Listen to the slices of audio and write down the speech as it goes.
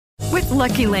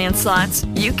Lucky Land Slots,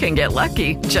 you can get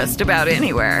lucky just about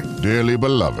anywhere. Dearly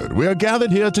beloved, we are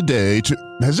gathered here today to...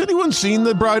 Has anyone seen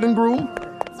the bride and groom?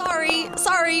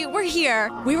 Sorry, we're here.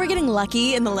 We were getting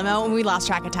lucky in the limo and we lost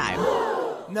track of time.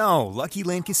 No, Lucky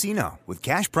Land Casino, with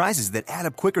cash prizes that add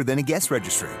up quicker than a guest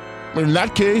registry. In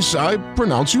that case, I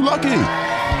pronounce you lucky.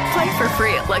 Play for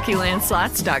free at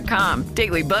LuckyLandSlots.com.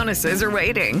 Daily bonuses are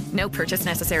waiting. No purchase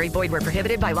necessary. Void where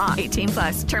prohibited by law.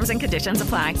 18+. Terms and conditions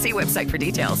apply. See website for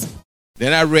details.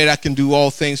 Then I read I can do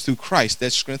all things through Christ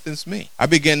that strengthens me. I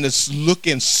began to look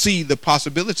and see the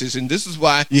possibilities, and this is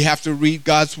why you have to read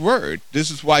God's word. This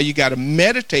is why you got to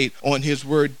meditate on his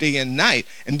word day and night,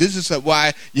 and this is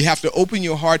why you have to open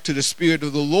your heart to the Spirit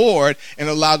of the Lord and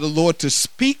allow the Lord to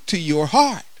speak to your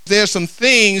heart. There's some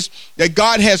things that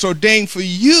God has ordained for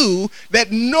you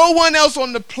that no one else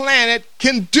on the planet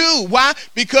can do. Why?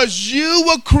 Because you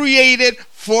were created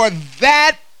for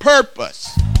that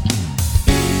purpose.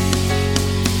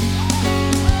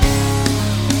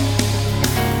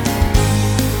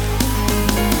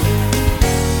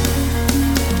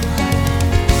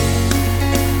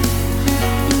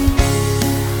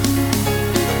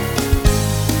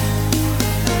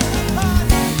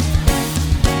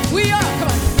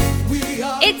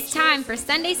 It's time for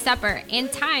Sunday Supper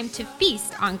and time to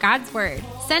feast on God's Word.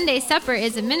 Sunday Supper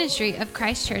is a ministry of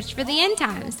Christ Church for the End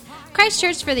Times. Christ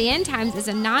Church for the End Times is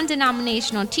a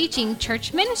non-denominational teaching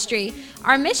church ministry.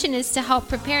 Our mission is to help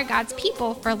prepare God's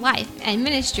people for life and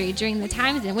ministry during the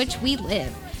times in which we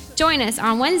live. Join us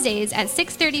on Wednesdays at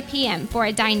 6:30 p.m. for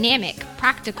a dynamic,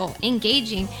 practical,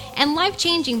 engaging, and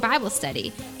life-changing Bible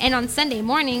study, and on Sunday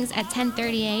mornings at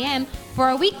 10:30 a.m. for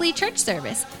a weekly church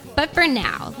service. But for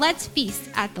now, let's feast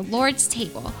at the Lord's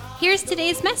table. Here's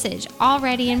today's message,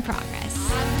 already in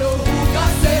progress. I know who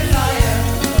God says I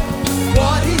am,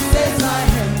 what he says I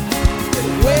am,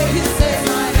 the way he says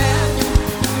I am.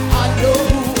 I know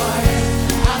who I am,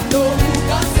 I know who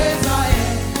God says I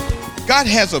am. God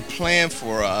has a plan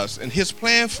for us, and his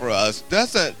plan for us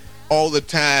doesn't all the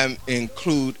time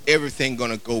include everything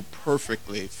going to go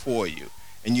perfectly for you.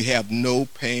 And you have no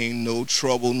pain, no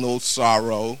trouble, no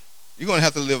sorrow. You're going to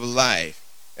have to live a life.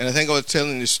 And I think I was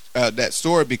telling this, that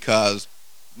story because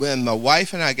when my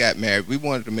wife and I got married, we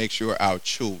wanted to make sure our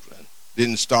children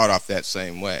didn't start off that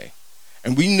same way.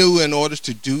 And we knew in order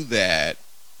to do that,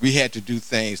 we had to do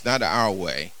things not our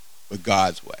way, but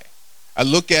God's way. I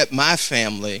look at my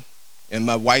family, and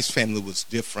my wife's family was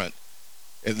different,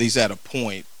 at least at a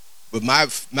point. But my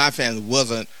family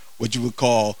wasn't what you would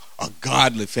call a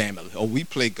godly family. Oh, we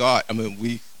play God.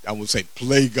 I would say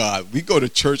play God. We go to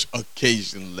church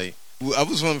occasionally. I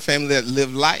was from a family that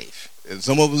lived life. And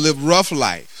some of them lived rough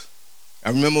life. I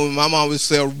remember when my mom would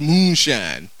sell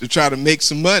moonshine to try to make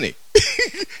some money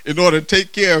in order to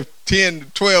take care of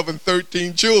 10, 12, and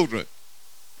 13 children.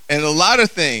 And a lot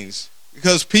of things.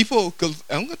 Because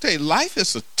I'm going to tell you, life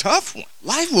is a tough one.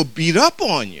 Life will beat up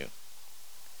on you.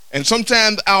 And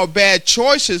sometimes our bad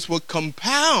choices will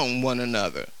compound one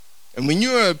another. And when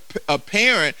you're a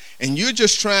parent and you're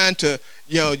just trying to,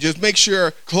 just make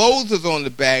sure clothes is on the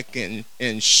back and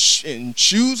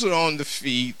shoes are on the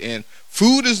feet and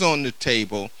food is on the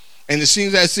table, and it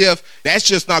seems as if that's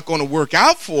just not going to work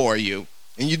out for you,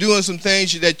 and you're doing some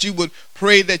things that you would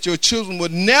pray that your children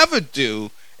would never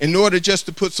do in order just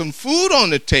to put some food on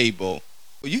the table,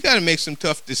 well, you got to make some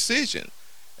tough decisions.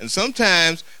 And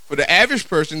sometimes for the average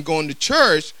person going to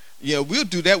church, we'll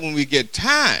do that when we get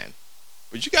time.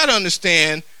 But you got to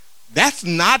understand, that's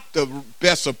not the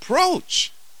best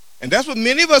approach. And that's what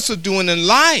many of us are doing in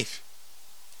life.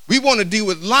 We want to deal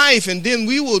with life, and then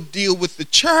we will deal with the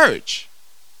church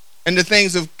and the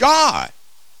things of God.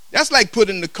 That's like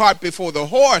putting the cart before the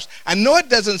horse. I know it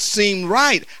doesn't seem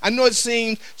right. I know it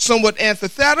seems somewhat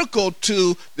antithetical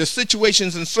to the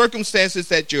situations and circumstances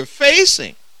that you're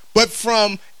facing. But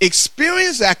from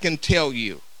experience, I can tell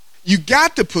you, you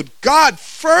got to put God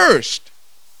first.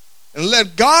 And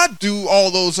let God do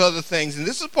all those other things. And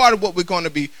this is part of what we're going to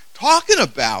be talking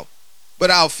about. But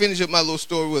I'll finish up my little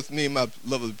story with me and my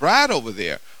lovely bride over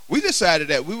there. We decided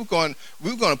that we were going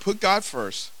to put God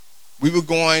first. We were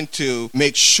going to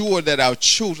make sure that our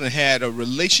children had a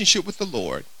relationship with the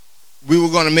Lord. We were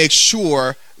going to make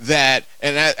sure that,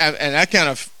 and I kind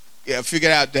of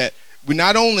figured out that we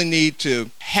not only need to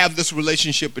have this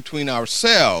relationship between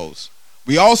ourselves,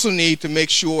 we also need to make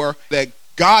sure that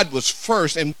God was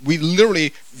first, and we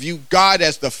literally view God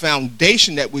as the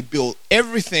foundation that we build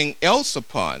everything else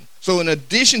upon. So in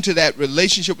addition to that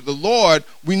relationship with the Lord,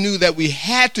 we knew that we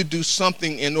had to do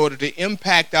something in order to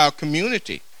impact our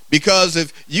community. Because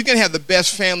if you can have the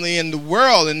best family in the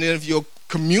world, and then if your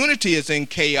community is in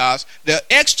chaos, the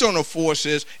external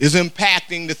forces is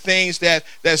impacting the things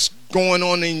that's going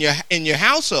on in your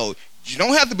household. You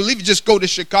don't have to believe it. Just go to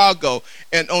Chicago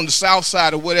and on the south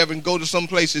side or whatever and go to some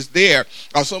places there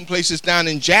or some places down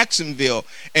in Jacksonville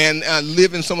and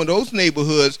live in some of those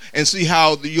neighborhoods and see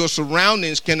how your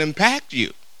surroundings can impact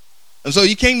you. And so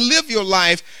you can't live your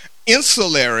life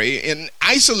insulary and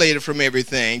isolated from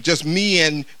everything, just me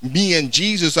and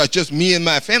Jesus, or just me and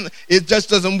my family. It just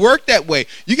doesn't work that way.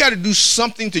 You got to do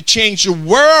something to change your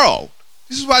world.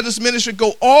 This is why this ministry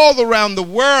go all around the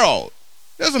world.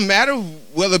 It doesn't matter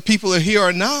whether people are here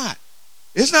or not.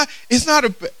 It's not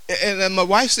and my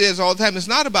wife says all the time, it's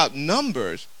not about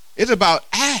numbers. It's about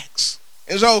acts.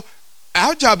 And so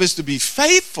our job is to be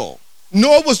faithful.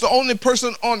 Noah was the only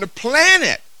person on the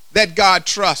planet that God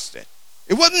trusted.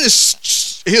 It wasn't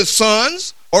his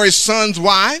sons or his sons'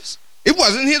 wives. It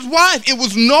wasn't his wife. It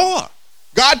was Noah.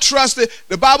 God trusted.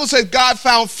 The Bible says God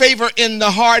found favor in the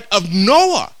heart of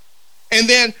Noah. And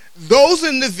then those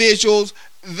individuals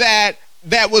that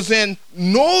was in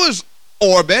Noah's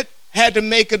orbit had to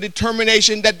make a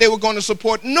determination that they were going to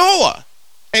support Noah.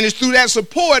 And it's through that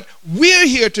support we're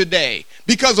here today.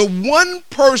 Because of one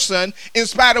person, in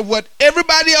spite of what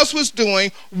everybody else was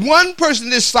doing, one person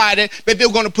decided that they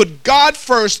were going to put God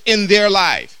first in their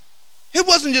life. It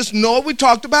wasn't just Noah. We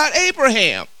talked about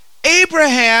Abraham.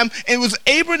 Abraham, and it was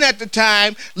Abraham at the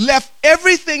time, left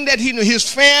everything that he knew,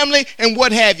 his family and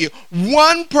what have you.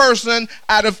 One person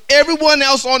out of everyone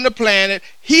else on the planet,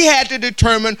 he had to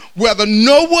determine whether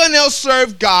no one else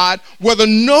served God, whether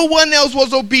no one else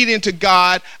was obedient to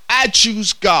God. I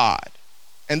choose God.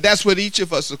 And that's what each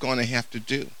of us is going to have to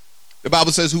do. The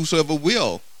Bible says, whosoever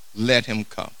will, let him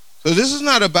come. So this is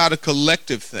not about a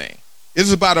collective thing.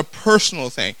 It's about a personal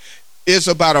thing. It's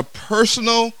about a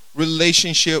personal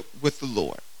relationship with the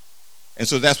Lord. And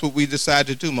so that's what we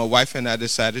decided to do. My wife and I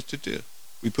decided to do.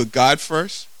 We put God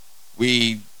first.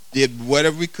 We did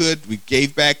whatever we could. We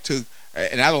gave back to,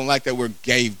 and I don't like that word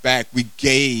gave back. We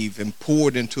gave and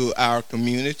poured into our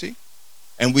community.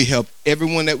 And we helped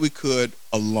everyone that we could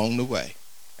along the way.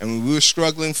 And when we were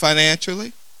struggling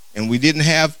financially and we didn't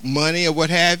have money or what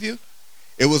have you,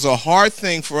 it was a hard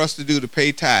thing for us to do, to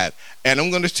pay tithe. And I'm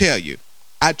going to tell you,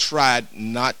 I tried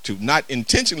not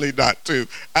intentionally not to.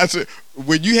 I said,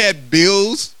 when you had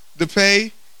bills to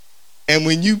pay and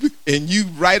when you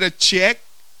write a check,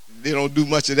 they don't do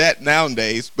much of that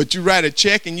nowadays, but you write a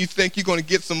check and you think you're going to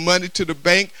get some money to the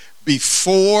bank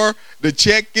before the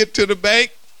check get to the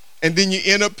bank, and then you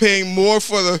end up paying more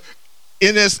for the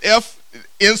NSF,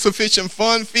 insufficient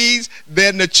fund fees,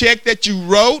 than the check that you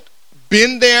wrote.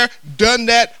 Been there, done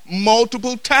that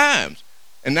multiple times.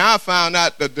 And now I found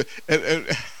out that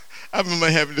I remember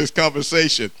having this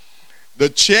conversation. The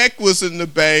check was in the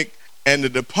bank and the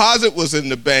deposit was in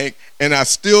the bank, and I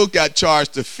still got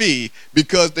charged a fee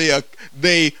because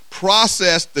they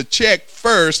processed the check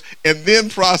first and then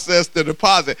processed the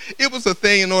deposit. It was a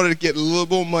thing in order to get a little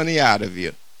more money out of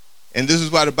you. And this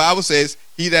is why the Bible says,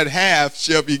 he that hath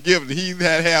shall be given. He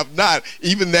that hath not,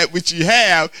 even that which you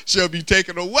have, shall be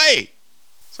taken away.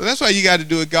 So that's why you got to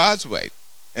do it God's way.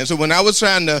 And so when I was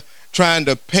trying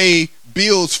to pay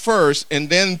bills first and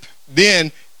then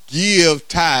give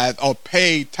tithe or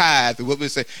pay tithe, what we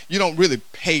say, you don't really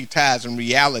pay tithes in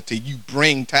reality. You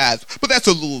bring tithes, but that's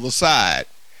a little aside.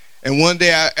 And one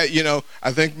day,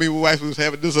 I think me and my wife was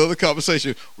having this other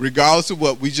conversation. Regardless of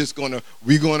what, we're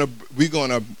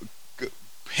gonna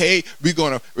pay.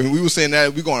 When we were saying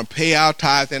that, we're gonna pay our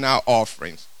tithe and our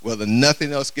offerings, whether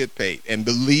nothing else get paid. And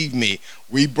believe me,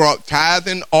 we brought tithe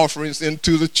and offerings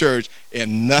into the church,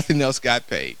 and nothing else got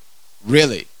paid.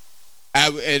 Really.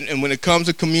 And when it comes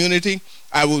to community,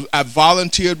 I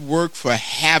volunteered work for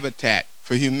Habitat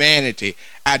for Humanity.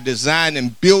 I designed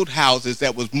and built houses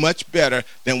that was much better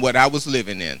than what I was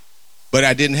living in. But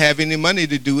I didn't have any money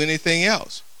to do anything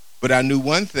else. But I knew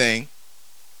one thing.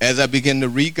 As I began to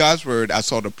read God's word, I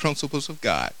saw the principles of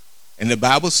God. And the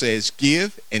Bible says,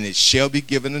 give, and it shall be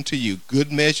given unto you.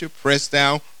 Good measure, pressed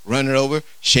down, running over,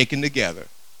 shaken together.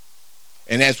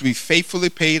 And as we faithfully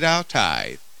paid our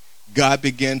tithe, God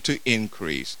began to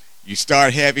increase. You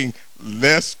start having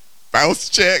less bounce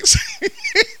checks.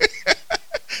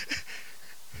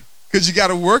 Because you got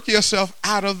to work yourself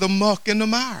out of the muck and the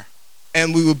mire.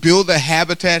 And we would build the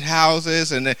Habitat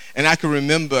houses, and I can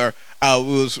remember it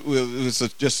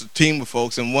was just a team of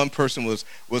folks, and one person was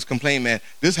complaining, man,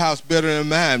 this house better than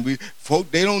mine.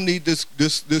 They don't need this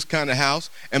kind of house.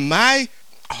 And my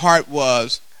heart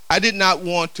was, I did not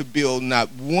want to build not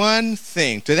one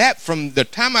thing. To that, from the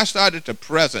time I started to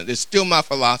present, it's still my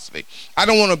philosophy. I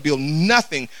don't want to build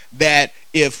nothing that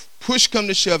if push come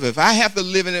to shove, if I have to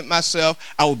live in it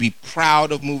myself, I will be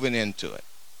proud of moving into it.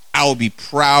 I will be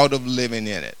proud of living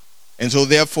in it. And so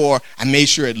therefore, I made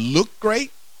sure it looked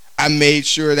great. I made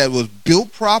sure that it was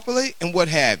built properly and what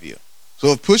have you. So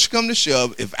if push come to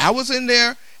shove, if I was in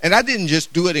there, and I didn't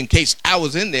just do it in case I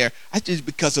was in there, I did it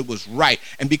because it was right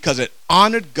and because it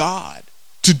honored God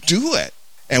to do it.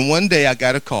 And one day I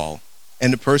got a call,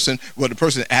 and the person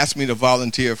asked me to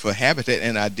volunteer for Habitat,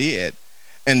 and I did.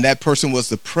 And that person was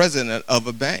the president of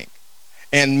a bank.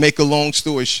 And make a long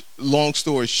story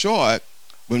short,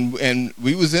 when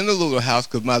we was in a little house,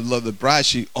 because my lovely bride,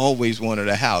 she always wanted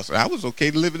a house. And I was okay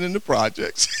living in the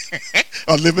projects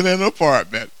or living in an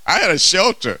apartment. I had a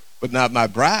shelter, but not my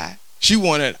bride. She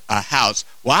wanted a house.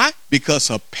 Why? Because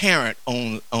her parent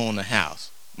owned a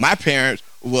house. My parents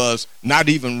was not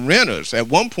even renters. At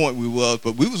one point we was,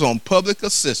 but we was on public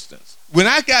assistance. When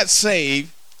I got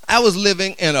saved, I was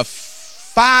living in a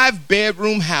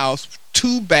 5-bedroom house,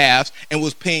 2 baths, and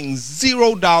was paying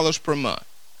 $0 per month.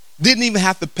 Didn't even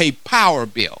have to pay power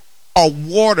bill or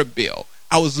water bill.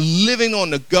 I was living on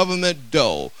the government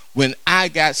dole when I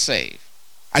got saved.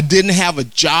 I didn't have a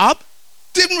job,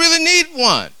 didn't really need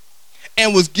one.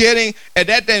 And was getting, at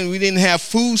that time we didn't have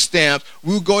food stamps.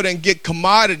 We would go there and get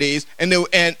commodities and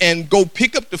go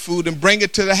pick up the food and bring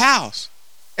it to the house.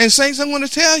 And saints, I'm going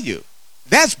to tell you,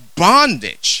 that's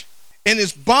bondage. And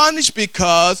it's bondage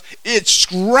because it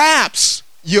scraps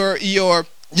your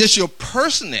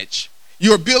personage,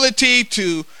 your ability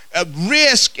to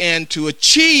risk and to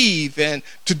achieve and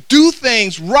to do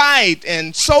things right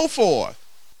and so forth.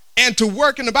 And to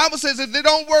work. And the Bible says if they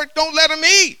don't work, don't let them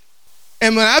eat.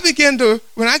 And when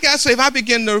I got saved, I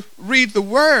began to read the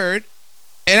word,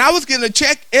 and I was getting a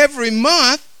check every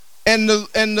month, and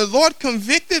the Lord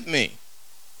convicted me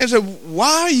and said,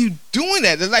 why are you doing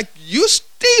that? They're like, you're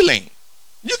stealing.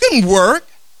 You can work.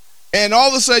 And all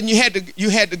of a sudden you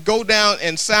had to go down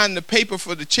and sign the paper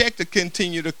for the check to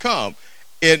continue to come.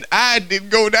 And I didn't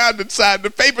go down and sign the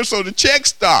paper, so the check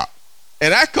stopped.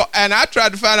 And I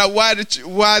tried to find out why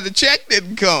the check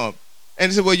didn't come. And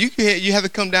he said, well, you have to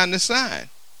come down to sign.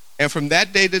 And from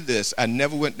that day to this, I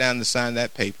never went down to sign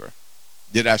that paper.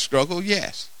 Did I struggle?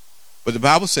 Yes. But the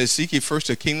Bible says, seek ye first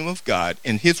the kingdom of God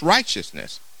and his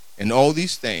righteousness, and all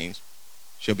these things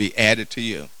shall be added to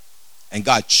you. And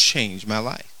God changed my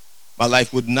life. My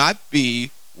life would not be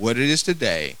what it is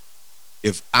today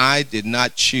if I did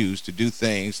not choose to do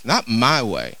things not my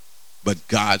way, but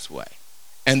God's way.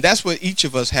 And that's what each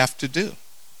of us have to do.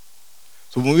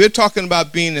 So when we're talking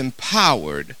about being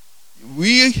empowered,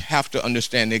 we have to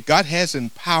understand that God has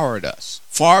empowered us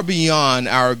far beyond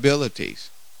our abilities.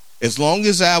 As long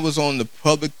as I was on the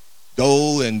public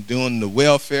dole and doing the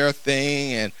welfare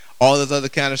thing and all this other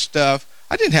kind of stuff,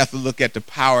 I didn't have to look at the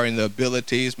power and the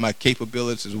abilities, my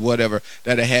capabilities, whatever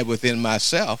that I had within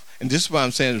myself. And this is what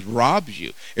I'm saying, it robs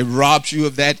you. It robs you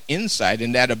of that insight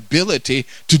and that ability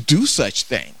to do such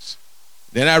things.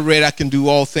 Then I read, I can do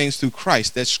all things through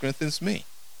Christ that strengthens me.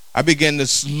 I began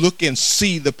to look and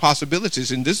see the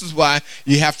possibilities. And this is why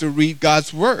you have to read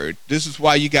God's word. This is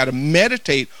why you got to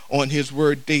meditate on his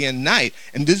word day and night.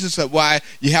 And this is why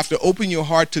you have to open your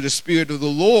heart to the Spirit of the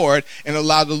Lord and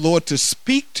allow the Lord to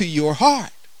speak to your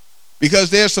heart.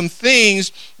 Because there's some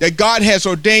things that God has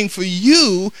ordained for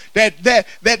you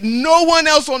that no one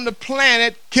else on the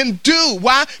planet can do.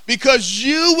 Why? Because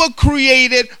you were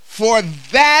created for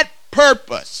that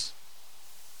purpose.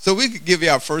 So we could give you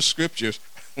our first scriptures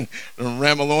and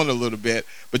ramble on a little bit.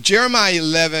 But Jeremiah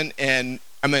 29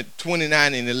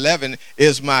 and 11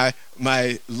 is my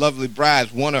lovely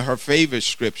bride's one of her favorite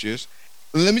scriptures.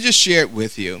 Let me just share it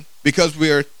with you because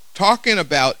we're talking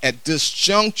about at this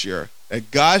juncture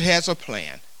that God has a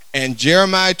plan. And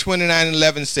Jeremiah 29 and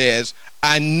 11 says,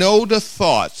 I know the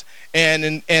thoughts.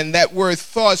 And that word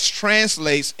thoughts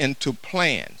translates into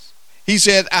plans. He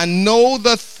said, I know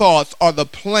the thoughts or the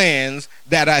plans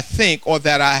that I think or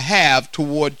that I have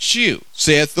towards you,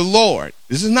 saith the Lord.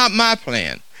 This is not my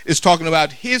plan. It's talking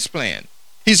about his plan.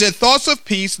 He said, thoughts of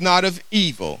peace, not of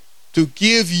evil, to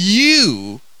give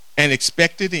you an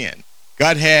expected end.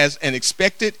 God has an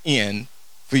expected end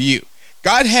for you.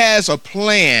 God has a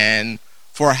plan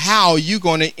for how you're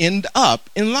going to end up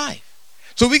in life.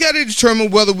 So we got to determine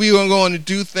whether we are going to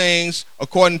do things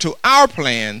according to our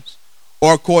plans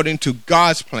or according to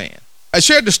God's plan. I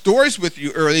shared the stories with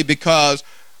you earlier because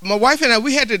my wife and I,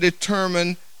 we had to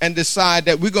determine and decide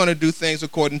that we're going to do things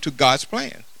according to God's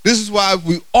plan. This is why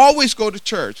we always go to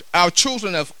church. Our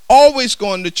children have always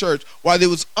gone to church while they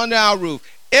was under our roof.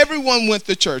 Everyone went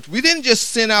to church. We didn't just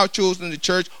send our children to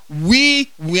church.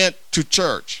 We went to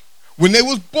church. When they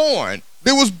was born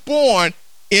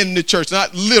in the church.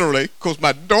 Not literally, because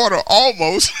my daughter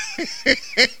almost.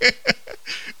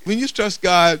 When you trust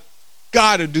God,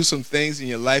 God will do some things in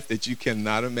your life that you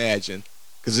cannot imagine,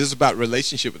 because it's about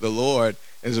relationship with the Lord.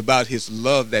 It's about his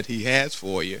love that he has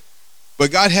for you.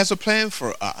 But God has a plan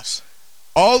for us.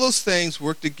 All those things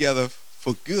work together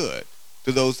for good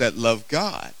to those that love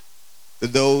God, to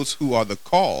those who are the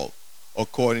called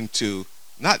according to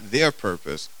not their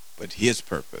purpose, but his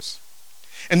purpose.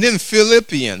 And then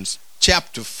Philippians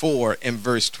chapter 4 and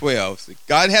verse 12.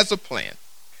 God has a plan.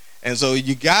 And so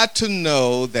you got to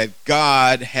know that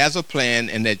God has a plan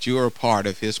and that you're a part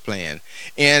of his plan.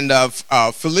 And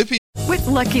Philippians. With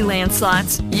Lucky Land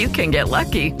Slots, you can get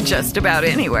lucky just about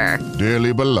anywhere.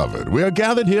 Dearly beloved, we are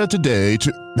gathered here today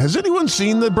to... Has anyone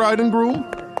seen the bride and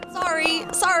groom?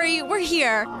 Sorry, we're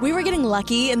here. We were getting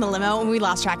lucky in the limo and we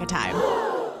lost track of time.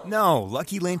 No,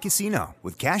 Lucky Land Casino,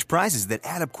 with cash prizes that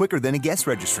add up quicker than a guest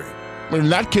registry. In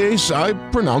that case, I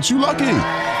pronounce you lucky.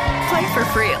 Play for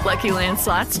free at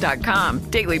LuckyLandSlots.com.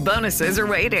 Daily bonuses are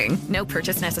waiting. No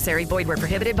purchase necessary. Void where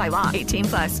prohibited by law.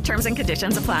 18+. Terms and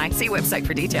conditions apply. See website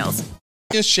for details.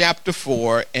 Chapter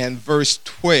 4 and verse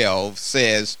 12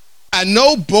 says, I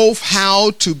know both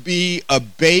how to be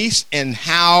abased and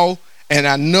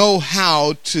I know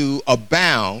how to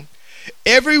abound.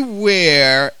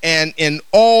 Everywhere and in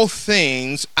all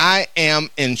things I am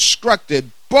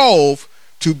instructed both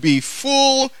to be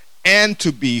full and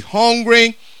to be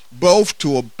hungry, both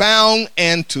to abound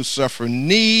and to suffer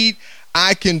need.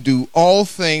 I can do all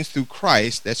things through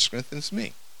Christ that strengthens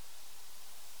me.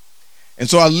 And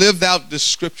so I lived out this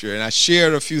scripture and I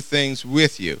shared a few things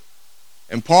with you.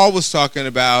 And Paul was talking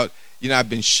about, I've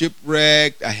been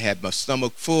shipwrecked. I had my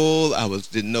stomach full.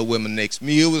 Didn't know where my next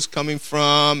meal was coming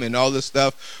from and all this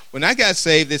stuff. When I got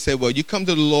saved, they said, well, you come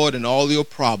to the Lord and all your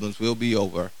problems will be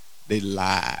over. They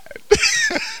lied.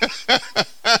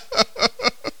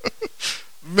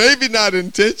 Maybe not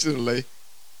intentionally.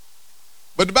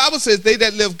 But the Bible says they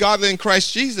that live godly in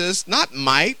Christ Jesus, not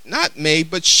might, not may,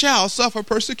 but shall suffer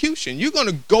persecution. You're going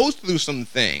to go through some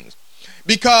things.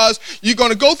 Because you're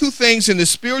going to go through things in the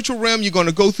spiritual realm, you're going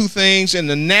to go through things in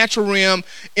the natural realm.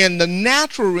 In the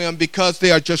natural realm, because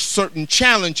there are just certain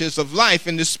challenges of life.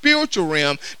 In the spiritual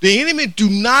realm, the enemy do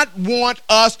not want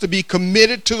us to be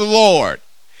committed to the Lord.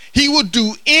 He will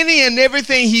do any and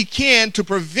everything he can to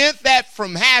prevent that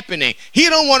from happening. He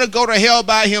don't want to go to hell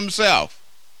by himself.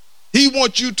 He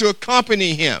wants you to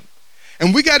accompany him.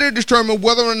 And we got to determine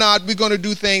whether or not we're going to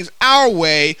do things our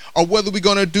way or whether we're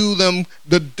going to do them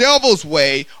the devil's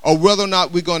way or whether or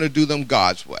not we're going to do them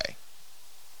God's way.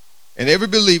 And every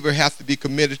believer has to be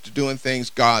committed to doing things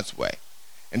God's way.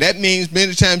 And that means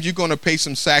many times you're going to pay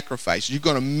some sacrifice. You're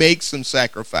going to make some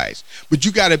sacrifice. But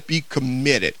you got to be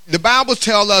committed. The Bible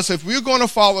tells us if we're going to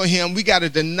follow him, we got to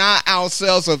deny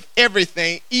ourselves of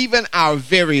everything, even our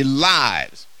very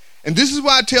lives. And this is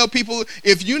why I tell people,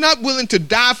 if you're not willing to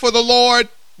die for the Lord,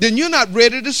 then you're not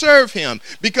ready to serve him.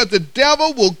 Because the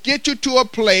devil will get you to a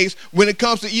place when it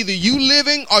comes to either you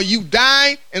living or you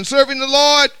dying and serving the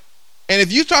Lord. And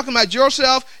if you're talking about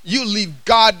yourself, you leave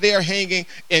God there hanging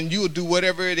and you will do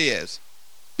whatever it is.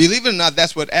 Believe it or not,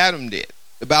 that's what Adam did.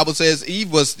 The Bible says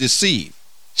Eve was deceived.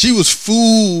 She was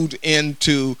fooled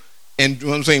into,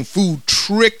 food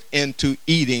tricked into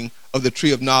eating of the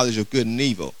tree of knowledge of good and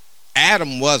evil.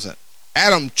 Adam wasn't.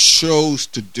 Adam chose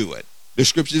to do it. The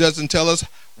scripture doesn't tell us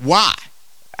why.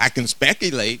 I can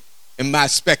speculate, and my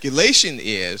speculation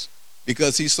is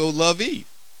because he so loved Eve.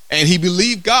 And he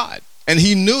believed God. And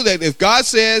he knew that if God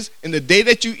says, in the day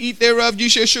that you eat thereof, you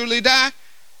shall surely die,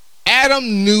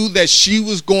 Adam knew that she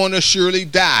was going to surely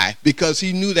die because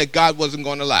he knew that God wasn't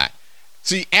going to lie.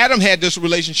 See, Adam had this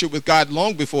relationship with God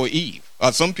long before Eve,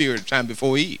 or some period of time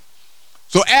before Eve.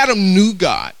 So Adam knew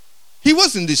God. He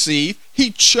wasn't deceived. He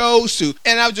chose to.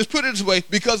 And I'll just put it this way,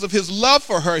 because of his love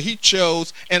for her, he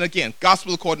chose, and again,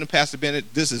 gospel according to Pastor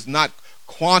Bennett, this is not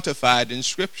quantified in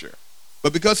Scripture.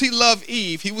 But because he loved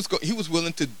Eve, he was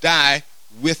willing to die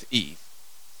with Eve.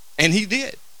 And he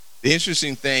did. The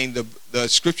interesting thing, the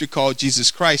Scripture called Jesus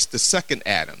Christ the second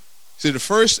Adam. So the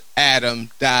first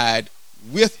Adam died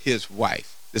with his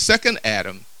wife. The second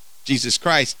Adam, Jesus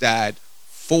Christ, died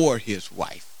for his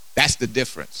wife. That's the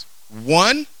difference.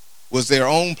 One was their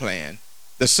own plan.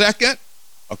 The second,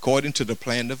 according to the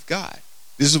plan of God.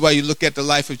 This is why you look at the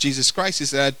life of Jesus Christ. He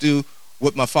said, I do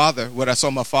what I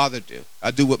saw my Father do. I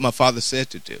do what my Father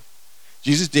said to do.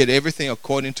 Jesus did everything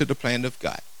according to the plan of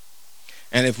God.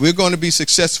 And if we're going to be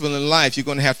successful in life, you're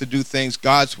going to have to do things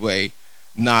God's way,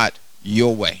 not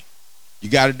your way. You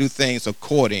got to do things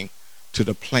according to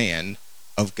the plan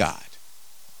of God.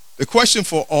 The question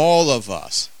for all of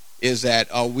us is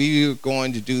that are we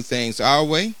going to do things our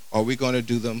way, or are we going to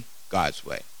do them God's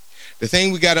way? The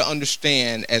thing we got to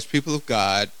understand as people of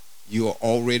God, you are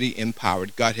already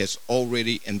empowered. God has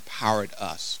already empowered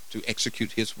us to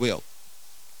execute his will.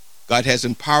 God has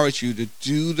empowered you to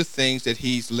do the things that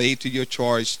he's laid to your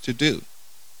charge to do.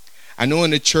 I know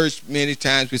in the church many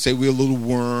times we say we're little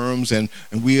worms and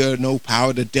we are no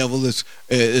power. The devil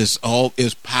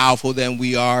is powerful than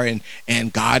we are,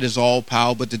 and God is all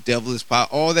power, but the devil is power.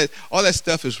 All that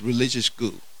stuff is religious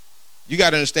goo. You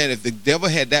got to understand, if the devil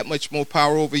had that much more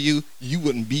power over you, you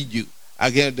wouldn't be you.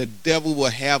 Again, the devil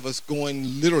will have us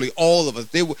going, literally all of us.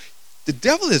 The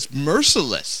devil is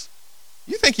merciless.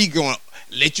 You think he's going to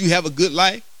let you have a good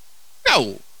life?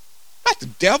 No, not the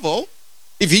devil.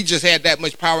 If he just had that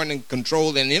much power and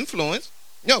control and influence.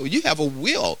 No, you have a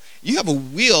will. You have a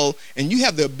will, and you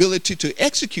have the ability to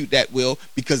execute that will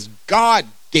because God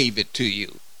gave it to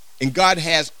you. And God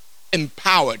has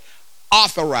empowered,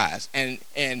 authorized,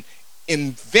 and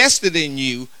invested in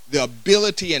you the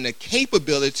ability and the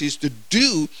capabilities to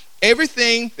do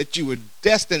everything that you were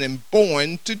destined and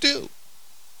born to do.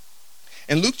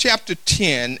 In Luke chapter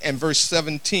 10 and verse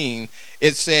 17,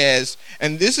 it says,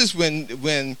 and this is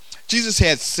when Jesus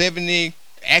had 70,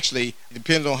 actually, it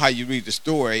depends on how you read the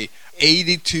story,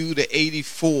 82 to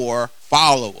 84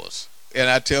 followers. And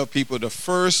I tell people the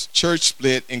first church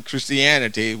split in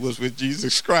Christianity was with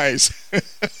Jesus Christ.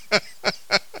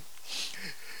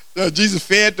 So Jesus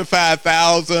fed the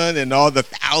 5,000 and all the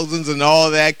thousands and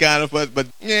all that kind of stuff, but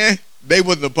they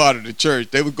wasn't a part of the church.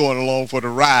 They were going along for the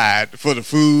ride, for the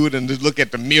food, and to look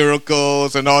at the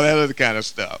miracles and all that other kind of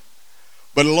stuff.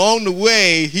 But along the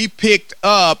way, he picked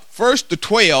up first the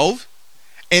 12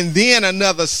 and then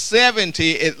another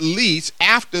 70 at least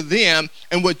after them.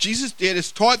 And what Jesus did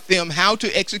is taught them how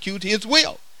to execute his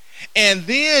will. And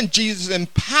then Jesus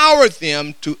empowered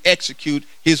them to execute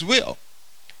his will.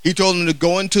 He told them to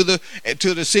go into the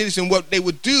cities, and what they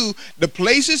would do, the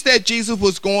places that Jesus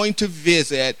was going to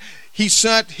visit, he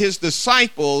sent his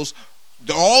disciples,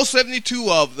 all 72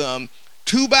 of them,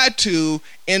 2 by 2,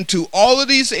 into all of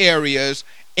these areas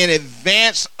in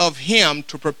advance of him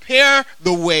to prepare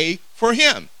the way for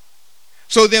him.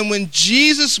 So then when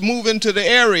Jesus moved into the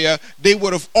area, they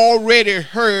would have already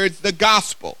heard the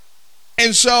gospel.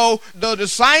 And so the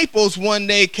disciples one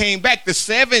day came back, the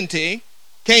 70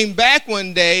 came back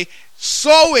one day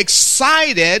so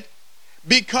excited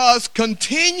because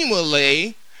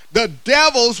continually the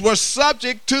devils were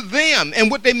subject to them. And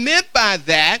what they meant by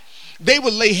that, they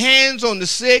would lay hands on the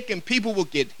sick and people would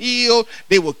get healed.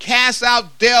 They would cast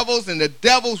out devils and the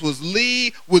devils would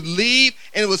leave.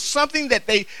 And it was something that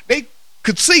they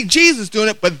could see Jesus doing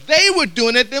it, but they were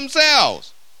doing it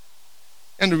themselves.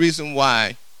 And the reason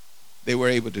why they were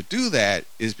able to do that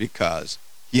is because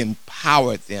he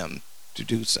empowered them to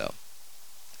do so.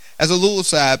 As a little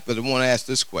aside, but I want to ask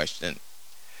this question.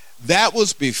 That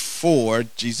was before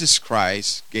Jesus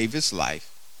Christ gave his life.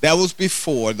 That was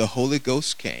before the Holy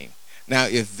Ghost came. Now,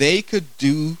 if they could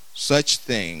do such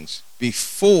things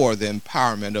before the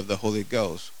empowerment of the Holy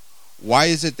Ghost, why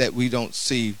is it that we don't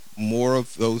see more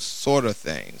of those sort of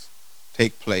things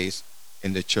take place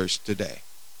in the church today?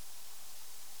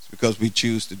 It's because we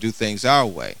choose to do things our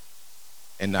way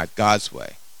and not God's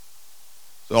way.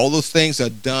 So all those things are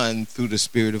done through the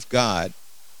Spirit of God.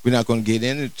 We're not going to get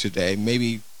into it today.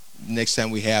 Maybe next time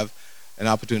we have an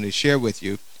opportunity to share with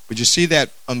you. But you see that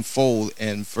unfold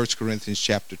in 1 Corinthians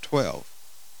chapter 12.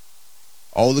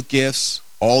 All the gifts,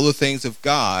 all the things of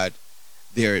God,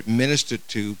 they're administered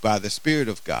to by the Spirit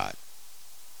of God.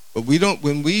 But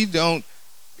when we don't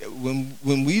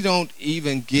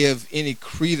even give any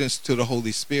credence to the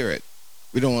Holy Spirit,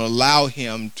 we don't allow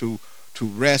him to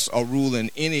rest or rule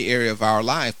in any area of our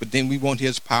life, but then we want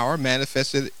his power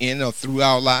manifested in or through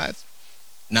our lives.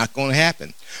 Not going to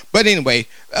happen. But anyway,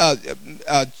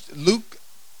 Luke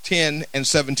 10 and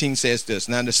 17 says this.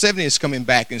 Now the 70 is coming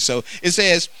back, and so it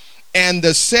says, and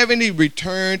the 70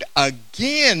 returned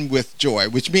again with joy,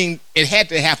 which means it had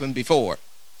to happen before,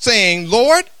 saying,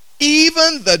 Lord,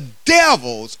 even the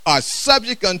devils are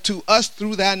subject unto us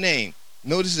through thy name.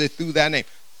 Notice it, through thy name,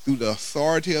 through the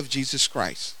authority of Jesus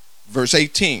Christ. Verse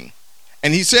 18,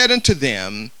 and he said unto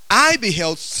them, I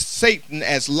beheld Satan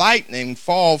as lightning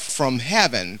fall from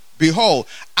heaven. Behold,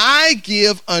 I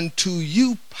give unto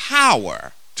you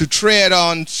power to tread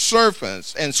on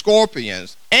serpents and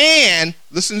scorpions, and,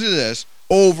 listen to this,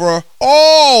 over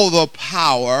all the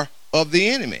power of the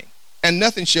enemy, and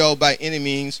nothing shall by any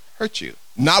means hurt you.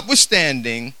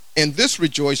 Notwithstanding, in this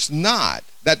rejoice not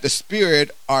that the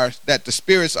spirits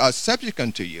are subject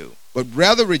unto you, but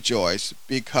rather rejoice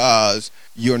because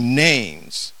your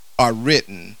names are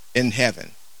written in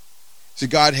heaven. See,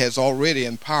 God has already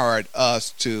empowered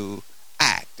us to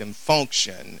act and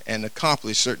function and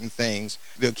accomplish certain things.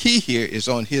 The key here is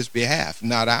on his behalf,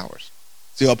 not ours.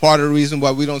 See, a part of the reason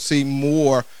why we don't see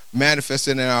more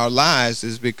manifested in our lives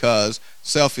is because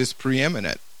self is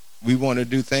preeminent. We want to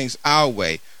do things our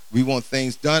way. We want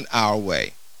things done our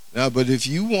way. Now, but if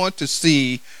you want to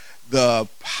see the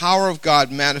power of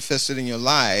God manifested in your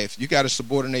life, you got to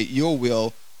subordinate your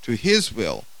will to his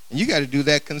will. And you got to do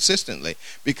that consistently,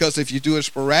 because if you do it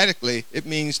sporadically, it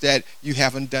means that you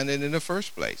haven't done it in the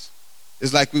first place.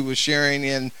 It's like we were sharing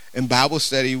in Bible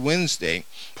study Wednesday.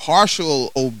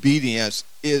 Partial obedience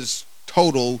is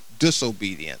total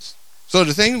disobedience. So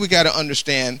the thing we got to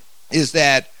understand is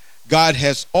that God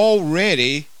has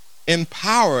already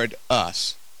empowered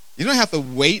us. You don't have to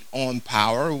wait on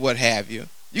power or what have you.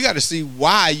 You got to see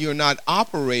why you're not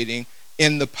operating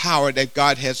in the power that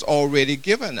God has already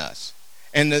given us.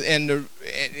 And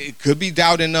it could be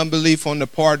doubt and unbelief on the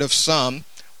part of some,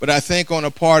 but I think on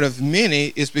the part of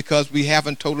many is because we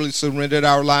haven't totally surrendered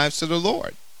our lives to the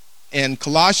Lord. In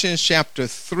Colossians chapter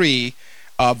 3,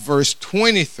 verse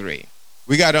 23,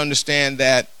 we got to understand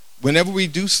that whenever we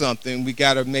do something, we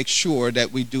got to make sure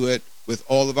that we do it with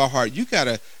all of our heart. You got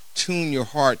to tune your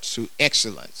heart to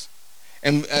excellence.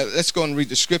 And let's go and read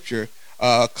the scripture.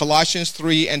 Colossians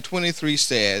 3 and 23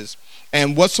 says,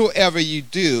 "And whatsoever you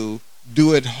do,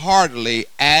 do it heartily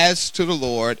as to the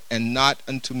Lord and not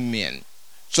unto men."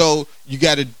 So you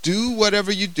got to do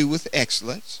whatever you do with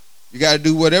excellence. You got to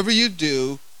do whatever you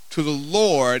do to the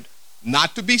Lord,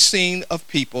 not to be seen of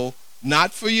people,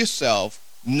 not for yourself,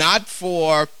 not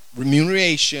for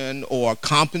remuneration or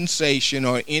compensation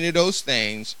or any of those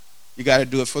things. You got to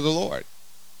do it for the Lord.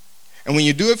 And when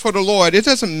you do it for the Lord, it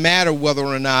doesn't matter whether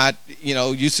or not,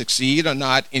 you succeed or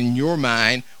not in your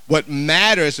mind. What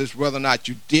matters is whether or not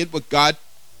you did what God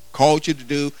called you to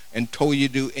do and told you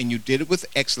to do, and you did it with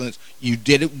excellence. You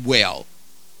did it well.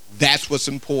 That's what's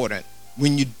important.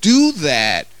 When you do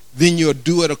that, then you'll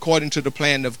do it according to the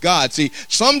plan of God. See,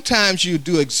 sometimes you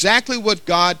do exactly what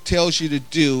God tells you to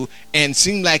do and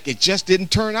seem like it just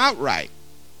didn't turn out right.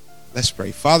 Let's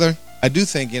pray. Father, I do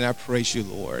thank you and I praise you,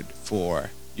 Lord, for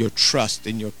your trust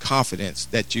and your confidence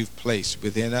that you've placed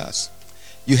within us.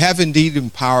 You have indeed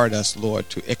empowered us, Lord,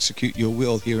 to execute your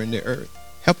will here in the earth.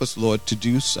 Help us, Lord, to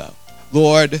do so.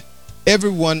 Lord,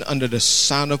 everyone under the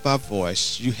sound of my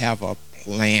voice, you have a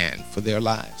plan for their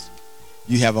lives.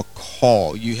 You have a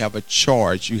call, you have a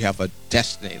charge, you have a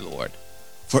destiny, Lord,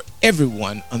 for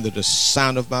everyone under the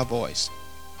sound of my voice.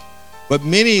 But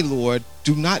many, Lord,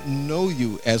 do not know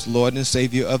you as Lord and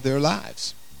Savior of their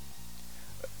lives.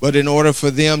 But in order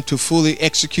for them to fully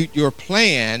execute your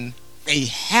plan, they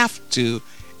have to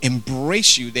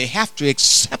embrace you. They have to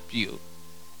accept you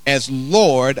as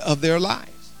Lord of their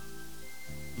lives.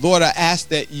 Lord, I ask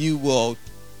that you will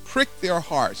prick their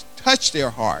hearts, touch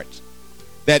their hearts,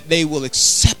 that they will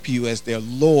accept you as their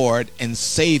Lord and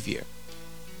Savior.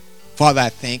 Father, I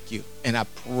thank you and I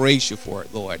praise you for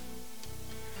it, Lord.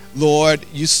 Lord,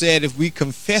 you said if we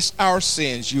confess our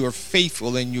sins, you are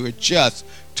faithful and you are just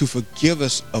to forgive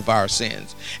us of our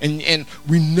sins. And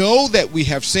we know that we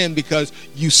have sinned because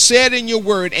you said in your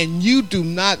word, and you do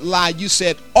not lie, you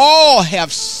said all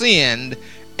have sinned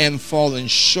and fallen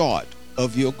short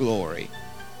of your glory.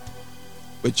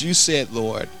 But you said,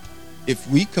 Lord, if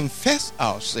we confess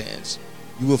our sins,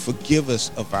 you will forgive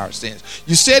us of our sins.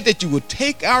 You said that you will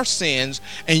take our sins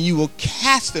and you will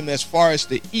cast them as far as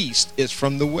the east is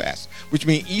from the west, which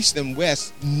means east and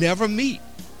west never meet.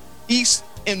 East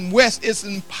and west, it's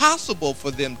impossible for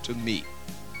them to meet.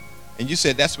 And you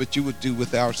said that's what you would do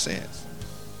with our sins.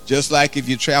 Just like if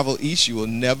you travel east, you will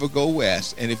never go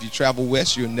west. And if you travel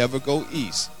west, you'll never go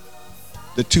east.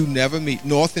 The two never meet.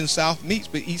 North and south meets,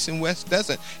 but east and west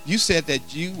doesn't. You said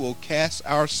that you will cast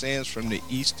our sins from the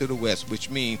east to the west, which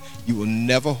means you will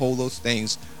never hold those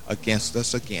things against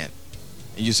us again.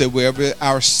 And you said wherever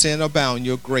our sin abound,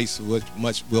 your grace will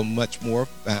much more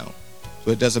abound.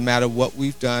 So it doesn't matter what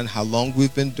we've done, how long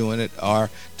we've been doing it, or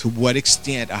to what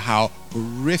extent, or how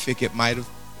horrific it might have,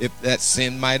 if that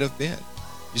sin might have been.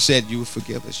 You said you would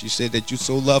forgive us. You said that you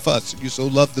so love us, you so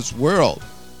love this world,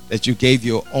 that you gave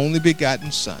your only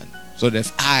begotten Son, so that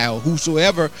if I or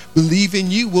whosoever believe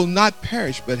in you will not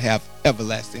perish but have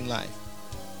everlasting life.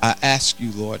 I ask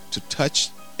you, Lord, to touch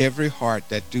every heart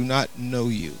that do not know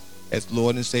you as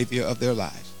Lord and Savior of their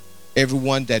lives.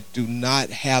 Everyone that do not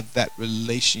have that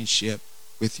relationship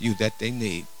with you that they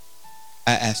need,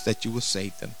 I ask that you will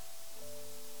save them.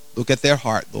 Look at their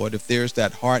heart, Lord. If there's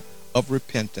that heart of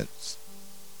repentance,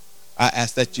 I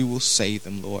ask that you will save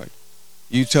them, Lord.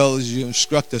 You tell us, you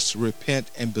instruct us to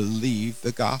repent and believe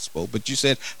the gospel. But you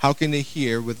said, how can they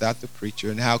hear without the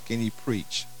preacher? And how can he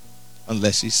preach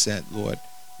unless he's sent, Lord?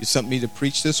 You sent me to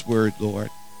preach this word, Lord.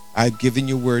 I've given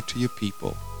your word to your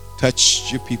people.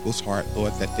 Touch your people's heart,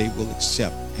 Lord, that they will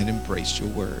accept and embrace your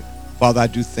word. Father, I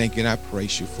do thank you and I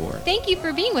praise you for it. Thank you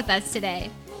for being with us today.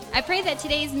 I pray that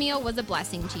today's meal was a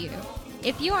blessing to you.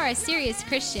 If you are a serious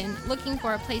Christian looking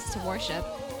for a place to worship,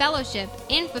 fellowship,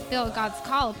 and fulfill God's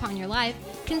call upon your life,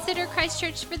 consider Christ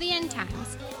Church for the End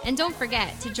Times. And don't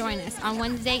forget to join us on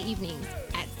Wednesday evenings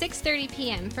at 6:30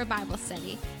 p.m. for Bible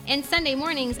study and Sunday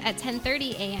mornings at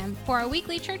 10:30 a.m. for our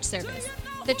weekly church service.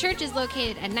 The church is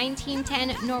located at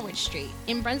 1910 Norwich Street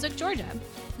in Brunswick, Georgia.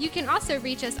 You can also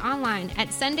reach us online at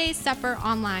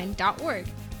sundaysupperonline.org.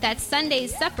 That's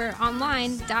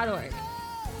sundaysupperonline.org.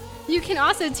 You can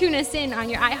also tune us in on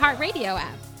your iHeartRadio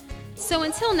app. So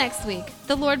until next week,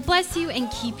 the Lord bless you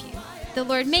and keep you. The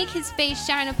Lord make his face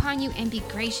shine upon you and be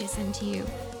gracious unto you.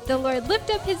 The Lord lift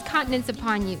up his countenance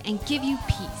upon you and give you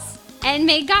peace. And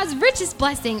may God's richest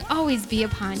blessing always be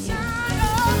upon you.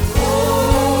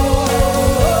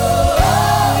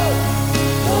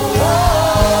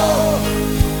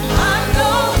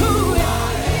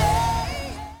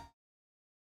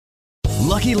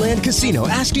 Lucky Land Casino,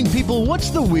 asking people,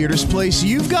 what's the weirdest place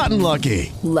you've gotten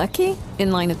lucky? Lucky? In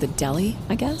line at the deli,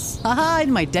 I guess? Aha,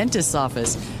 in my dentist's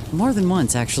office. More than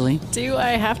once, actually. Do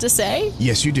I have to say?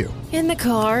 Yes, you do. In the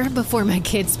car before my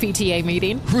kids' PTA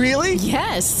meeting. Really?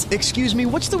 Yes. Excuse me,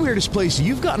 what's the weirdest place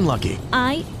you've gotten lucky?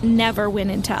 I never win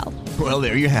and tell. Well,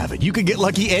 there you have it. You can get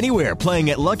lucky anywhere,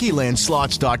 playing at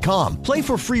LuckyLandSlots.com. Play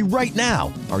for free right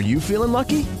now. Are you feeling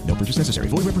lucky? No purchase necessary.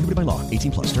 Void where prohibited by law.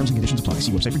 18+. Terms and conditions apply.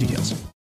 See website for details.